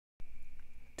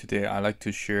Today I'd like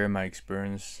to share my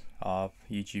experience of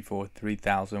EG4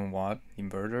 3000 watt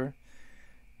inverter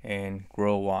and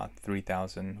Growatt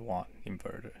 3000 watt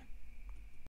inverter.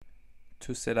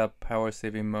 To set up power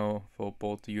saving mode for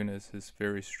both units is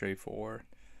very straightforward.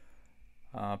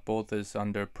 Both is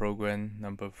under program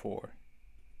number 4.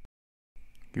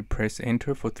 You press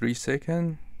enter for 3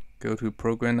 seconds, go to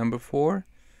program number 4,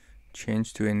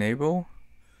 change to enable,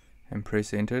 and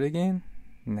press enter again.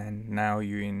 And now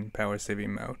you're in power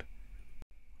saving mode.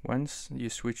 Once you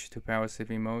switch to power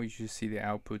saving mode, you should see the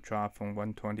output drop from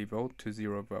 120 volt to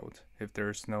 0 volt if there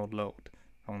is no load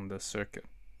on the circuit.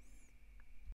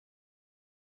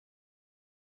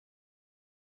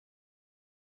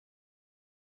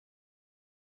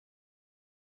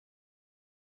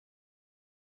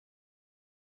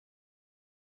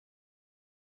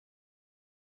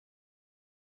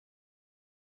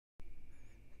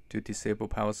 To disable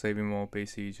power saving mode,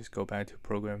 basically you just go back to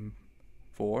program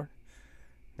 4,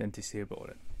 then disable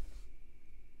it.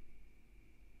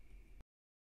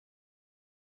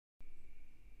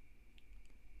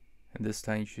 And this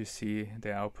time you should see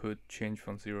the output change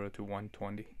from 0 to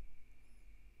 120.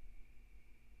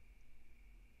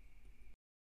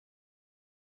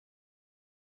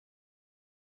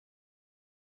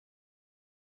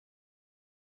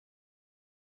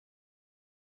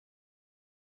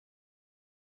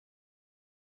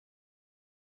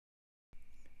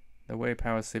 The way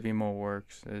power saving mode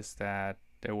works is that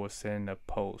it will send a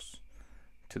pulse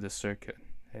to the circuit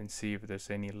and see if there's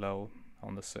any load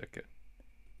on the circuit.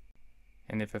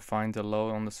 And if it finds a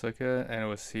load on the circuit, and it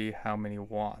will see how many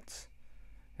watts.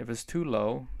 If it's too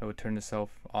low, it will turn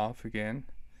itself off again.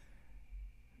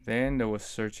 Then it will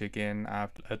search again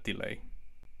after a delay.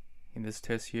 In this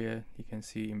test here, you can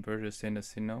see inverter send a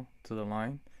signal to the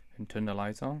line and turn the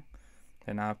lights on.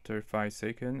 And after 5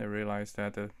 seconds, it realized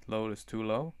that the load is too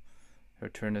low. It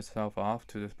will turn itself off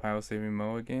to the power saving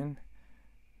mode again.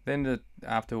 Then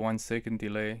after 1 second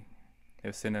delay, it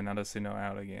will send another signal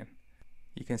out again.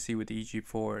 You can see with the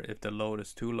EG4, if the load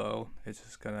is too low, it's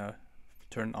just gonna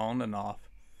turn on and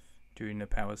off during the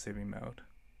power saving mode.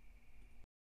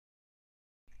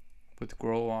 With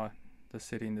Growatt, the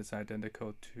setting is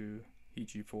identical to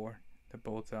EG4. They're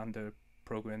both under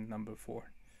program number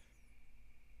 4.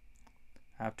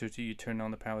 After you turn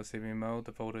on the power saving mode,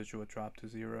 the voltage will drop to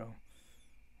 0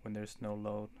 when there's no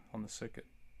load on the circuit.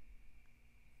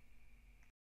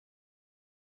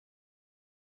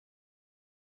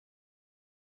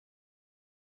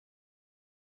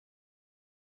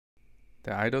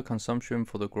 The idle consumption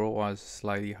for the Growatt is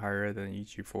slightly higher than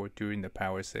EG4 during the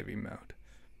power saving mode.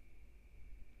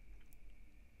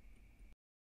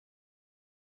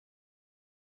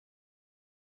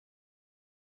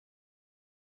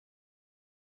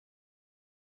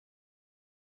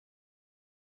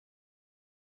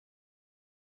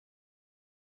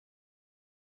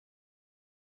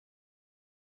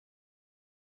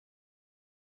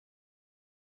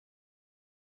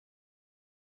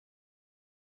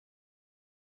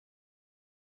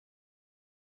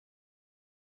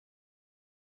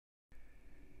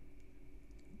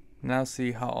 Now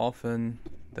see how often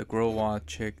the Growatt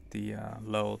check the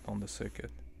load on the circuit.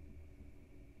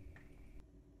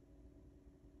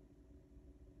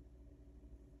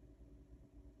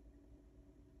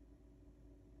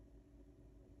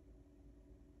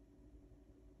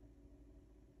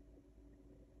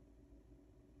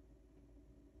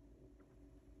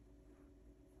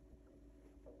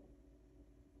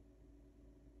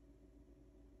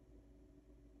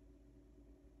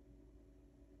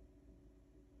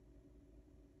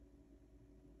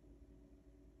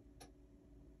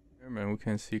 And we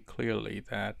can see clearly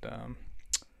that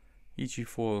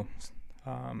EG4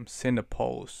 send a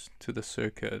pulse to the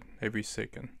circuit every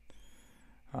second.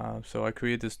 So I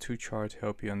created this 2 chart to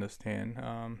help you understand.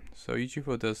 So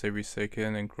EG4 does every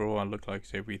second, and Growatt looks like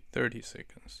every 30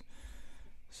 seconds.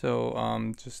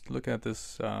 So just look at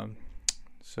this.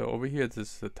 So over here,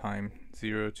 this is the time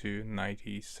 0 to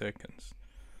 90 seconds,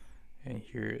 and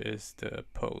here is the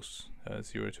pulse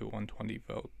 0 to 120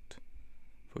 volt.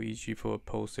 For EG4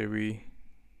 pulse every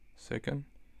second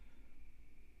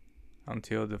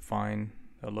until they find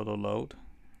a little load.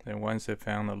 And once they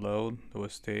found a load, it will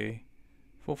stay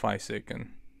for 5 seconds.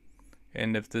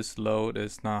 And if this load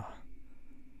is not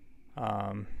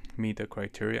meet the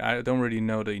criteria, I don't really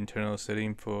know the internal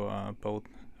setting for both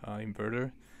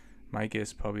inverter. My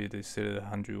guess probably they set it at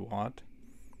 100 watt.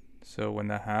 So when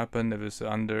that happens, if it's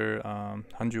under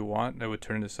 100 watt, it would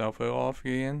turn itself off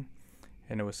again,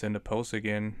 and it will send a pulse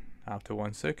again after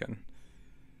 1 second.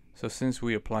 So since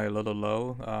we apply a little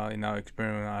load in our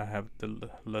experiment, I have the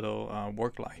little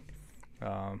work light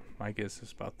My guess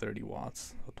is about 30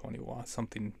 watts or 20 watts,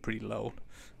 something pretty low.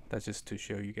 That's just to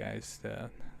show you guys the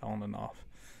on and off.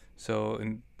 So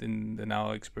in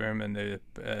our experiment, it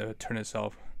turned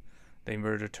itself, the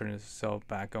inverter turned itself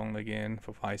back on again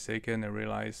for 5 seconds and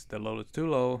realized the load is too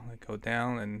low. I go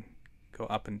down and go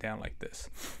up and down like this.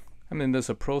 I mean, there's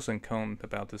a pros and cons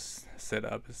about this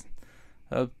setup.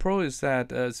 Pro is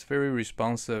that it's very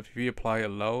responsive. If you apply a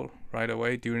load right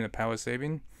away during the power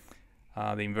saving,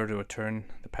 the inverter will turn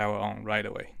the power on right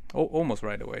away. Almost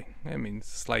right away. I mean,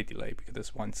 slight delay because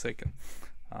it's 1 second.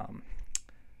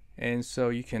 And so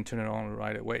you can turn it on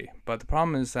right away. But the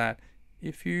problem is that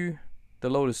if the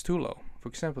load is too low, for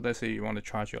example, let's say you want to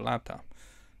charge your laptop,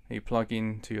 and you plug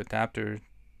into your adapter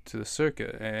to the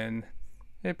circuit, and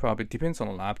it probably depends on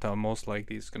the laptop. Most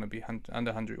likely it's going to be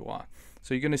under 100 watt.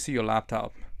 So you're going to see your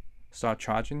laptop start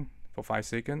charging for 5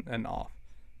 seconds and off.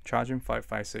 Charging 5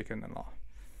 seconds and off.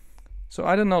 So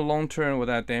I don't know long term will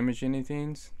that damage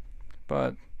anything,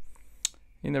 but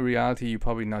in the reality, you're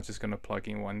probably not just going to plug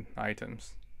in one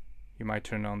items. You might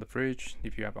turn on the fridge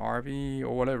if you have RV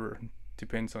or whatever.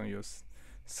 Depends on your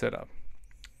setup.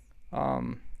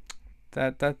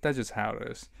 That's just how it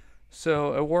is.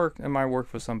 So it might work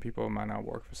for some people, it might not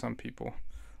work for some people.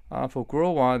 For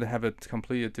Growatt, they have a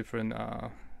completely different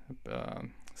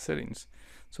settings.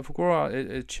 So for Growatt,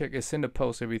 it send a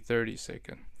pulse every 30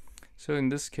 seconds. So in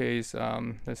this case,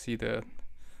 let's see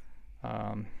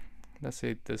let's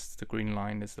say the green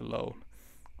line is the load.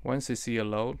 Once you see a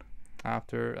load,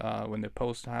 after when the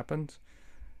pulse happens,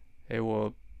 it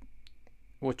will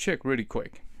check really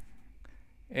quick.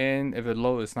 And if the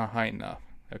load is not high enough,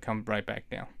 it'll come right back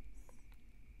down.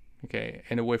 Okay,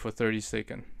 and wait for 30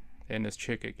 seconds, and let's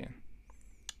check again.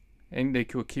 And they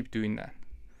could keep doing that.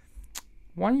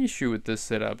 One issue with this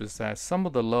setup is that some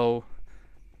of the load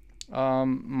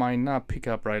might not pick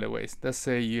up right away. Let's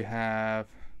say you have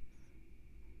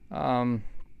a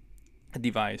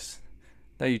device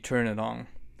that you turn it on.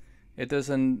 It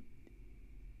doesn't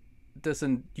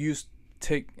use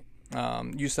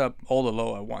up all the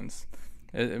load at once.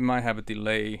 It might have a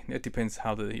delay. It depends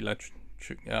how the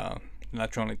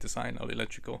electronic design or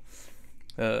electrical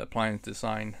appliance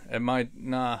design. It might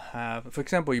not have, for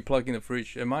example, you plug in the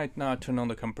fridge, it might not turn on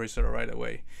the compressor right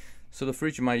away. So the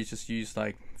fridge might just use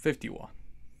like 50 watt,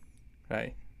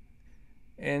 right?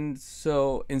 And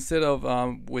so instead of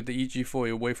with the EG4,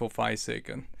 you wait for 5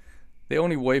 seconds. They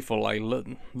only wait for like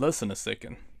less than a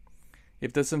second. If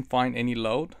it doesn't find any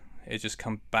load, it just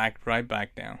comes right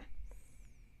back down,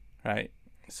 right?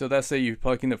 So let's say you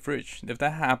plug in the fridge. If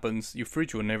that happens, your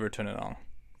fridge will never turn it on.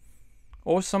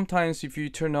 Or sometimes if you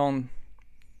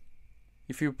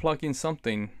plug in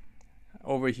something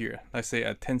over here, let's say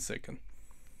at 10 seconds,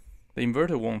 the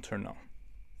inverter won't turn on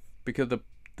because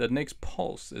the next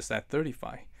pulse is at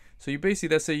 35. So you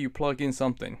basically, let's say you plug in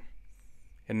something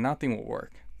and nothing will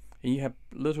work. And you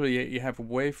have to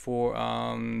wait for,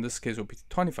 in this case will be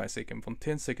 25 seconds, from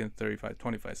 10 seconds, 35,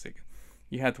 25 seconds.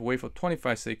 You have to wait for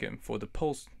 25 seconds for the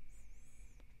pulse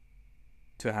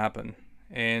to happen,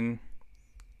 and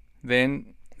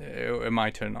then it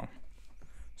might turn on.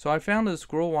 So I found this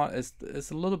Growatt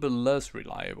is a little bit less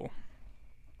reliable.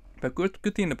 But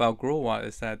good thing about Growatt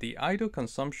is that the idle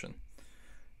consumption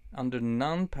under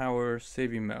non-power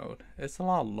saving mode is a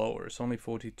lot lower. It's only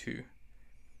 42.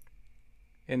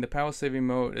 In the power saving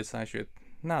mode, it's actually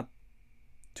not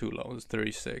too low. It's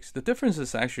 36. The difference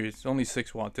is actually it's only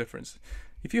 6 watt difference.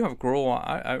 If you have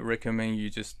Growatt, I recommend you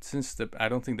just, since I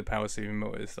don't think the power saving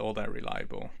mode is all that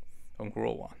reliable on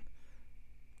Growatt.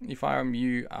 If I'm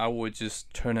you, I would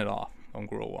just turn it off on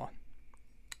Growatt.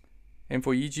 And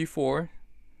for EG4,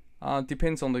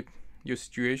 depends on your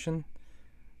situation.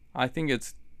 I think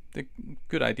it's a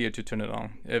good idea to turn it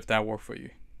on if that works for you.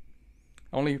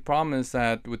 Only problem is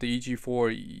that with the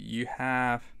EG4, you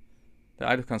have the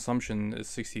idle consumption is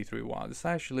 63 watts. It's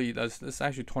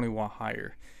actually 20 watt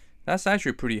higher. That's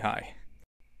actually pretty high.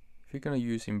 If you're gonna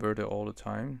use inverter all the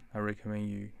time, I recommend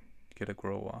you get a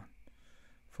Growatt.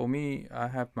 For me, I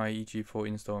have my EG4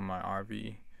 installed in my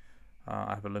RV.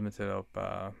 I have a limited of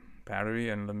battery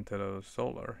and limited of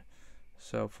solar.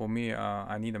 So for me,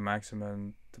 I need a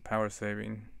maximum the power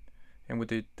saving. And with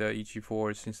the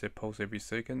EG4, since they pulse every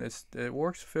second, it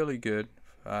works fairly good,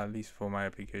 at least for my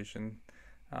application.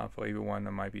 For everyone,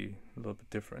 it might be a little bit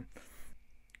different.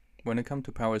 When it comes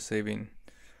to power saving,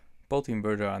 both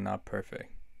inverters are not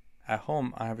perfect. At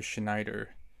home, I have a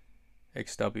Schneider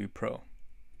XW Pro.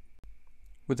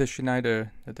 With the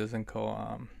Schneider, it doesn't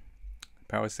call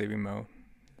power saving mode.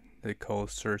 They call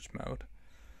surge mode.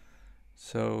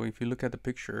 So if you look at the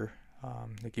picture,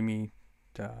 they give me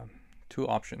 2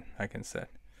 options I can set.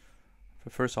 The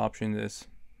first option is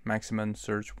maximum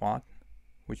surge watt,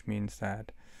 which means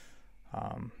that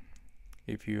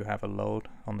if you have a load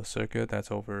on the circuit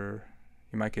that's over,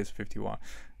 in my case 50 watt,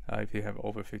 if you have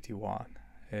over 50 watt,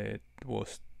 the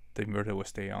inverter will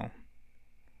stay on.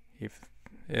 If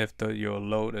your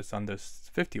load is under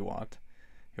 50 watt,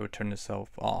 it will turn itself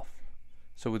off.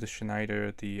 So with the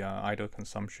Schneider, the idle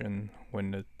consumption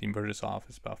when the inverter is off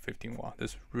is about 15 watt.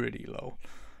 It's really low.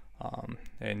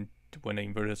 And when the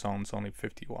inverter is on, it's only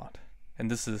 50 watt.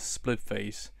 And this is a split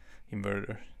phase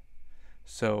inverter.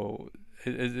 So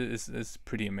it's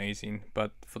pretty amazing.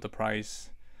 But for the price,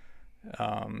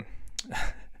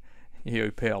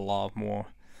 you pay a lot more.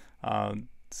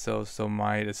 So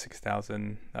mine is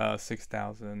 $6,000.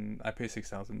 I pay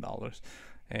 $6,000,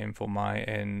 and for mine,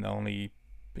 and only,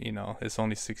 it's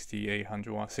only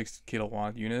 6,800 watt, 6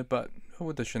 kilowatt unit. But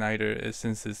with the Schneider,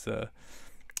 since it's a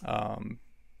how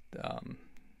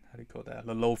do you call that?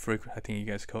 The low frequency.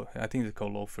 I think it's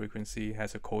called low frequency. It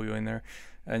has a coil in there,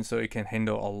 and so it can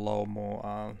handle a lot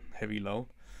more heavy load.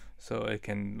 So it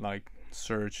can like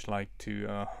surge like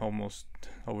to almost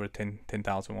over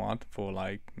 10,000 watt for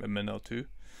like a minute or two.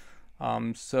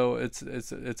 So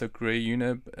it's a great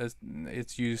unit.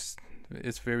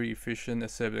 It's very efficient,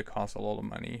 except it costs a lot of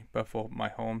money. But for my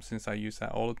home, since I use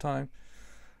that all the time,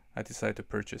 I decided to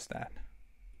purchase that.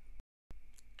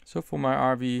 So for my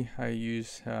RV, I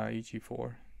use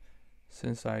EG4,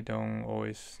 since I don't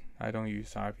use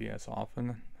RV as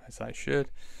often as I should.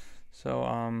 So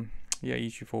yeah,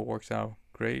 EG4 works out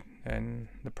great, and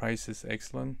the price is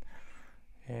excellent,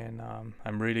 and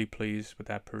I'm really pleased with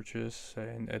that purchase,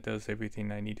 and it does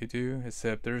everything I need to do,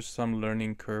 except there's some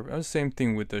learning curve. Same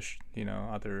thing with the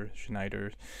other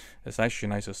Schneiders. It's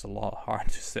actually just a lot hard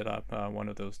to set up. One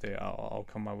of those days I'll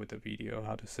come out with a video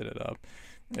how to set it up.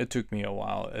 It took me a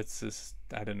while. It's just,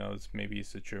 I don't know, maybe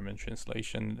it's a German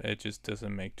translation. It just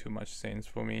doesn't make too much sense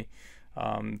for me.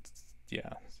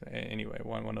 Yeah, anyway,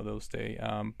 one of those days.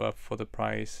 But for the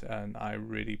price, and I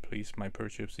really pleased my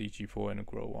purchase, EG4 and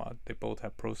Growatt. They both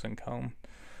have pros and cons,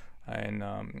 and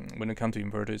when it comes to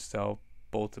inverter itself,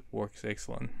 both works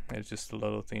excellent. It's just the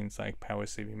little things like power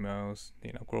saving modes.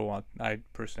 Growatt, I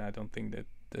personally don't think that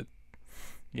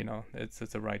it's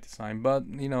the right design, but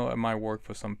it might work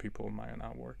for some people, it might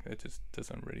not work. It just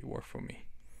doesn't really work for me.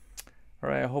 All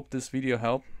right, I hope this video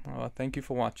helped. Thank you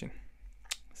for watching.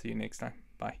 See you next time.